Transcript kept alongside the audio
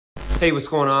Hey, what's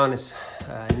going on? It's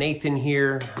Nathan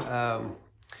here.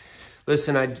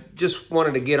 Listen, I just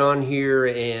wanted to get on here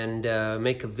and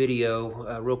make a video,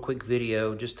 a real quick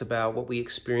video, just about what we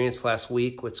experienced last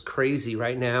week. What's crazy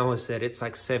right now is that it's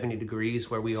like 70 degrees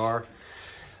where we are.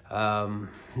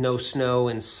 No snow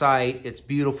in sight. It's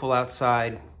beautiful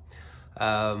outside.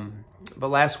 But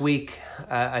last week,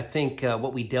 I think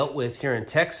what we dealt with here in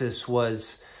Texas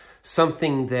was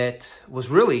something that was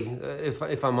really,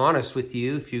 if I'm honest with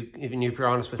you, even if you're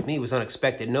honest with me, was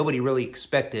unexpected. Nobody really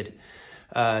expected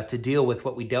to deal with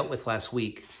what we dealt with last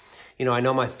week. You know, I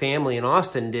know my family in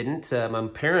Austin didn't. My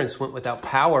parents went without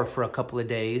power for a couple of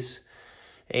days.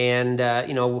 And,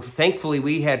 you know, thankfully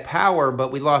we had power,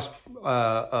 but we lost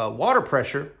water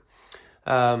pressure.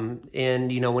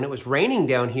 And, you know, when it was raining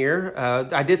down here,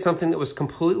 I did something that was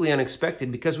completely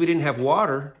unexpected because we didn't have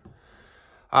water.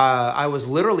 I was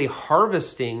literally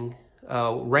harvesting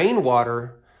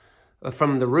rainwater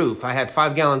from the roof. I had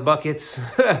 5-gallon buckets,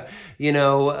 you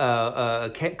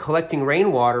know, collecting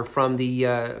rainwater from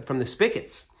the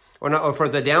spigots, or for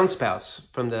the downspouts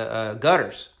from the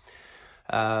gutters.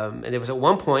 And there was at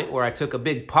one point where I took a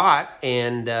big pot,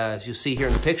 and as you see here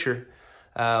in the picture,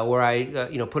 where I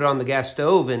you know, put it on the gas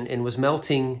stove and was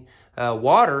melting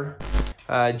water.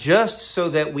 Just so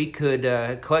that we could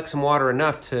collect some water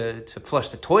enough to flush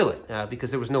the toilet, because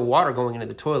there was no water going into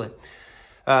the toilet.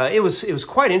 It was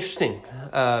quite interesting,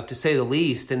 to say the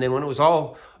least. And then when it was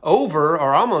all over,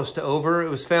 or almost over, it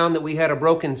was found that we had a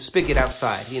broken spigot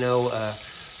outside. You know,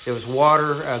 there was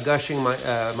water gushing.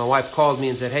 My wife called me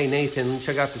and said, "Hey, Nathan,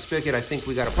 check out the spigot. I think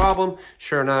we got a problem."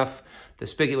 Sure enough, the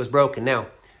spigot was broken. Now,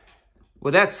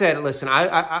 with that said, listen,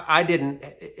 I didn't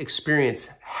experience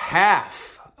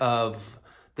half of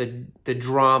the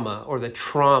drama or the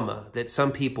trauma that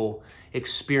some people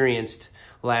experienced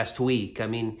last week. I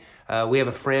mean, we have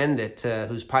a friend that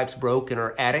whose pipes broke in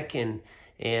our attic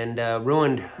and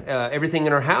ruined everything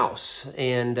in our house.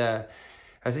 And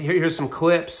here's some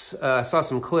clips. I saw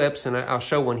some clips, and I'll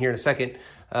show one here in a second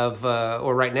of,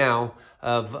 or right now,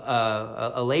 of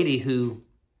a lady who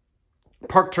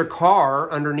parked her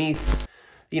car underneath,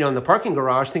 you know, in the parking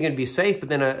garage, thinking it'd be safe, but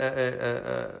then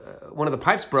one of the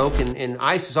pipes broke and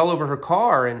ice is all over her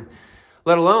car, and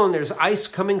let alone there's ice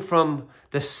coming from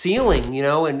the ceiling, you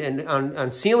know, and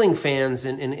on ceiling fans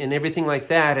and everything like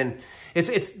that. And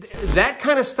it's that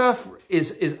kind of stuff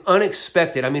is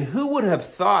unexpected. I mean, who would have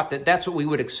thought that that's what we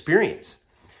would experience,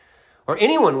 or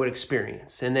anyone would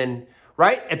experience? And then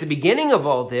right at the beginning of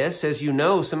all this, as you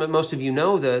know, most of you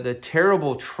know, the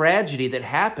terrible tragedy that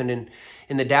happened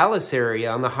in the Dallas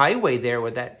area on the highway there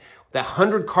with that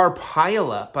 100-car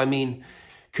pileup. I mean,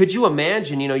 could you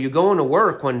imagine, you know, you're going to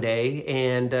work one day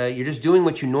and you're just doing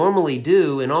what you normally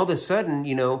do, and all of a sudden,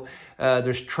 you know,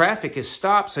 there's traffic is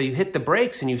stopped, so you hit the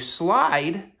brakes and you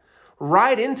slide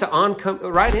right into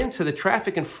the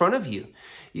traffic in front of you.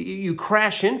 You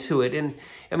crash into it, and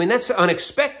I mean, that's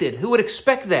unexpected. Who would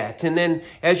expect that? And then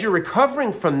as you're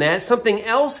recovering from that, something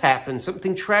else happens.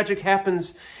 Something tragic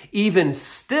happens even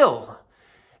still.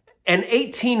 An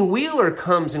 18-wheeler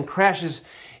comes and crashes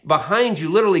behind you,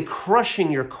 literally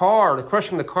crushing your car, or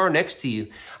crushing the car next to you.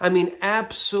 I mean,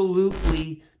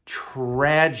 absolutely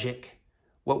tragic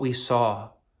what we saw.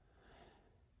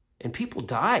 And people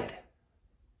died.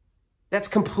 That's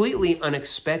completely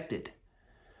unexpected.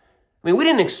 I mean, we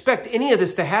didn't expect any of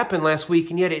this to happen last week,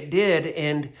 and yet it did,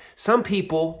 and some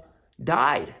people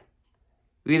died.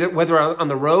 Whether on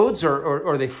the roads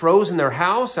or they froze in their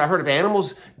house. I heard of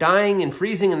animals dying and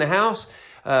freezing in the house,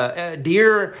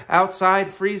 deer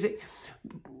outside freezing.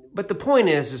 But the point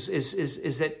is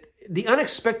that the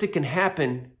unexpected can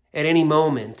happen at any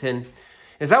moment. And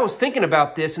as I was thinking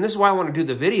about this, and this is why I want to do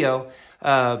the video,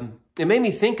 it made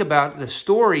me think about the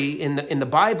story in the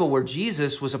Bible where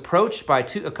Jesus was approached by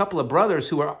a couple of brothers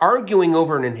who were arguing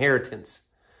over an inheritance.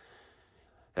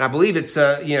 And I believe it's,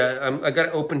 I got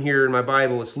it open here in my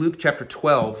Bible. It's Luke chapter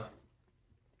 12.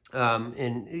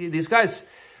 And these guys,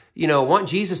 you know, want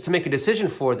Jesus to make a decision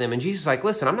for them. And Jesus is like,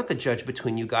 "Listen, I'm not the judge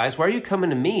between you guys. Why are you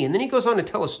coming to me?" And then he goes on to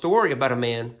tell a story about a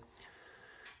man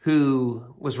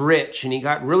who was rich, and he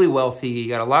got really wealthy. He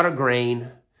got a lot of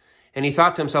grain. And he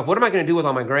thought to himself, what am I going to do with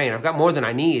all my grain? I've got more than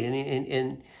I need.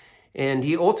 And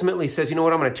he ultimately says, you know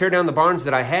what? I'm going to tear down the barns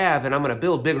that I have, and I'm going to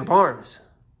build bigger barns.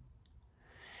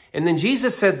 And then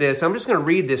Jesus said this. I'm just going to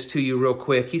read this to you real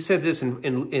quick. He said this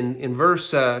in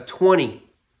verse 20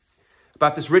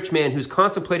 about this rich man who's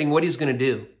contemplating what he's going to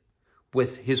do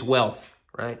with his wealth,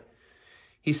 right?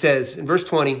 He says, in verse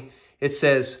 20, it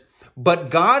says, "But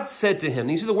God said to him,"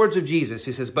 these are the words of Jesus.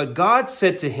 He says, "But God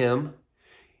said to him,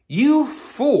 'You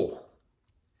fool,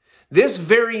 This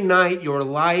very night, your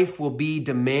life will be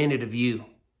demanded of you.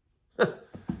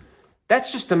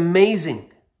 That's just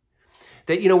amazing.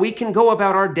 That, we can go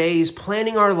about our days,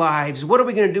 planning our lives. What are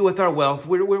we going to do with our wealth?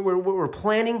 We're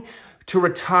planning to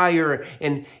retire,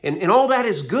 and all that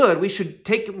is good. We should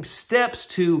take steps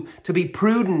to be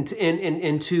prudent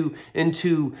and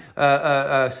to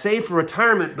save for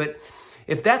retirement. But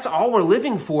if that's all we're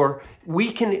living for,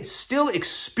 we can still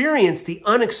experience the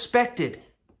unexpected.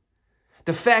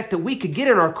 The fact that we could get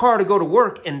in our car to go to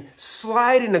work and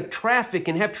slide into traffic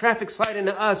and have traffic slide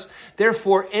into us,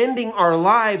 therefore ending our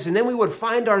lives. And then we would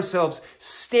find ourselves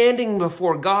standing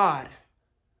before God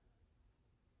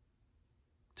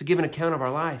to give an account of our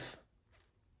life.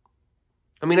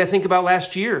 I think about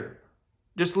last year,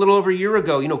 just a little over a year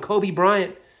ago, Kobe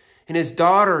Bryant and his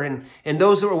daughter and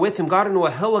those that were with him got into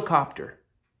a helicopter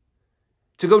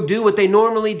to go do what they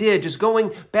normally did, just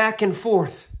going back and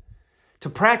forth to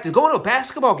practice, going to a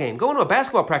basketball game, going to a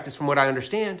basketball practice from what I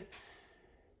understand.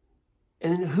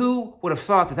 And who would have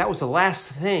thought that that was the last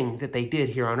thing that they did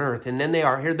here on earth? And then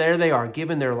there they are,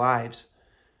 giving their lives,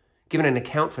 giving an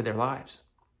account for their lives.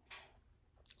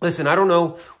 Listen, I don't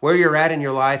know where you're at in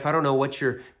your life. I don't know what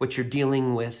you're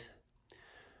dealing with.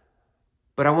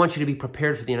 But I want you to be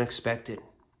prepared for the unexpected.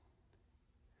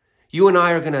 You and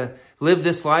I are going to live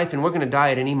this life, and we're going to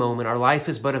die at any moment. Our life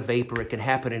is but a vapor. It can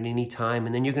happen at any time.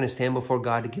 And then you're going to stand before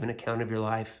God to give an account of your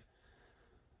life.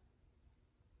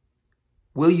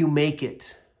 Will you make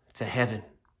it to heaven?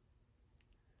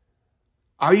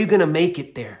 Are you going to make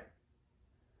it there?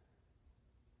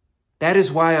 That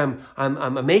is why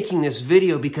I'm making this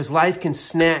video, because life can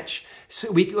snatch.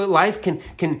 Life can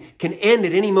end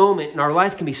at any moment, and our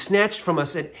life can be snatched from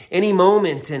us at any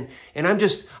moment. And I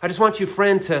just want you,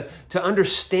 friend, to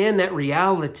understand that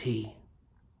reality.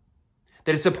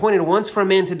 That it's appointed once for a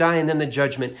man to die and then the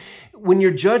judgment. When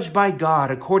you're judged by God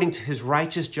according to his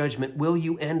righteous judgment, will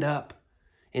you end up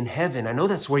in heaven? I know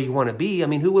that's where you want to be.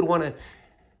 Who would want to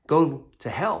go to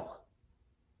hell?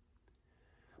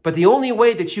 But the only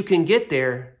way that you can get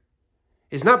there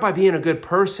is not by being a good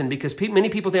person, because many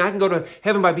people think I can go to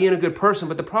heaven by being a good person.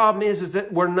 But the problem is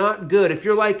that we're not good. If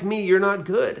you're like me, you're not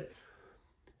good.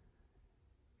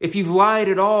 If you've lied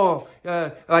at all,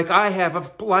 like I have,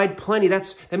 I've lied plenty,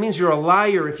 that means you're a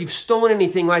liar. If you've stolen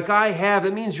anything like I have,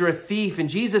 that means you're a thief. And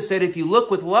Jesus said, if you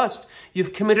look with lust,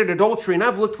 you've committed adultery. And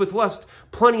I've looked with lust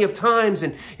plenty of times.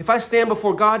 And if I stand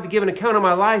before God to give an account of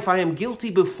my life, I am guilty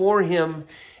before him.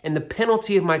 And the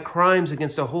penalty of my crimes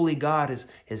against a holy God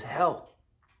is hell.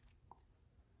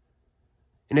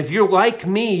 And if you're like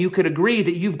me, you could agree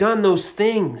that you've done those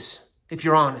things, if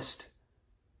you're honest.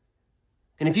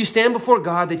 And if you stand before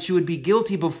God, that you would be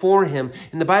guilty before him.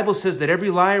 And the Bible says that every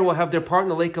liar will have their part in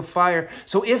the lake of fire.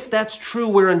 So if that's true,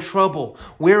 we're in trouble.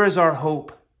 Where is our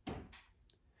hope?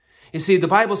 You see, the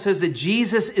Bible says that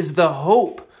Jesus is the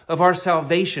hope of our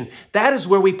salvation. That is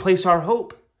where we place our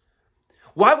hope.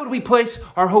 Why would we place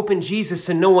our hope in Jesus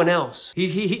and no one else?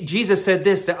 Jesus said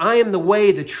this, that I am the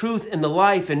way, the truth, and the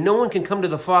life, and no one can come to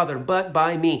the Father but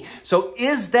by me. So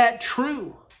is that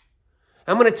true?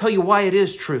 I'm going to tell you why it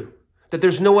is true, that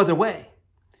there's no other way.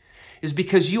 Is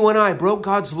because you and I broke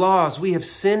God's laws. We have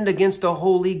sinned against a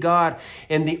holy God.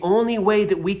 And the only way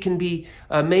that we can be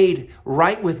made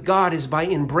right with God is by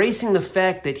embracing the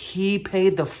fact that he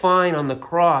paid the fine on the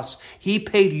cross. He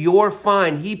paid your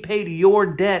fine. He paid your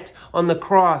debt on the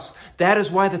cross. That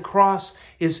is why the cross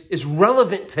is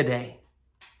relevant today.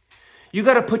 You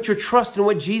got to put your trust in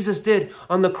what Jesus did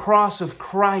on the cross of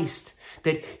Christ.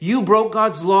 That you broke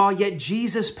God's law, yet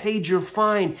Jesus paid your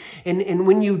fine. And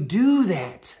when you do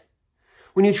that,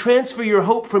 when you transfer your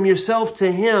hope from yourself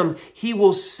to him, he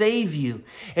will save you.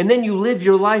 And then you live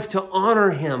your life to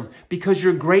honor him because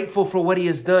you're grateful for what he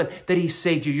has done, that he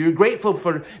saved you. You're grateful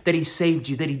for that he saved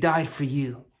you, that he died for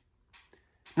you.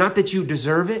 Not that you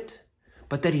deserve it,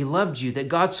 but that he loved you, that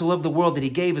God so loved the world that he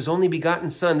gave his only begotten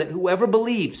son, that whoever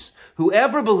believes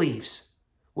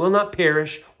will not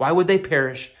perish. Why would they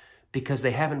perish? Because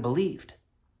they haven't believed.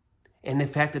 And the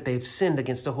fact that they've sinned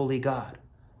against a holy God.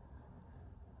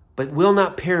 But will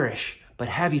not perish, but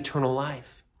have eternal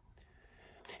life.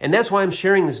 And that's why I'm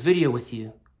sharing this video with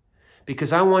you.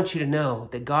 Because I want you to know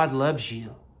that God loves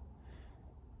you.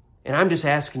 And I'm just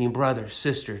asking you, brother,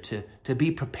 sister, to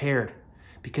be prepared.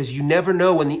 Because you never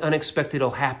know when the unexpected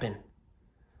will happen.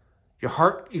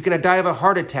 You're going to die of a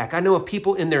heart attack. I know of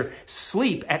people in their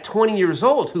sleep at 20 years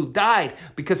old who died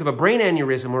because of a brain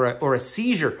aneurysm or a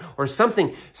seizure or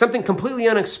something completely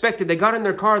unexpected. They got in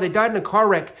their car. They died in a car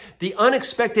wreck. The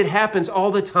unexpected happens all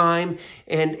the time.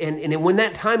 And when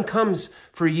that time comes,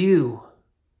 for you.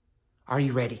 Are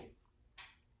you ready?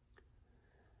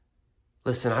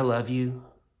 Listen, I love you,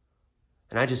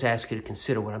 and I just ask you to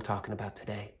consider what I'm talking about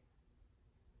today.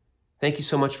 Thank you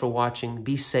so much for watching.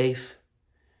 Be safe,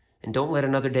 and don't let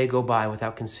another day go by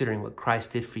without considering what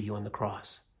Christ did for you on the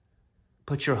cross.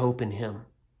 Put your hope in him,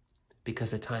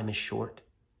 because the time is short.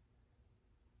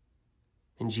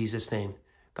 In Jesus' name,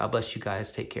 God bless you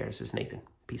guys. Take care. This is Nathan.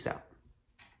 Peace out.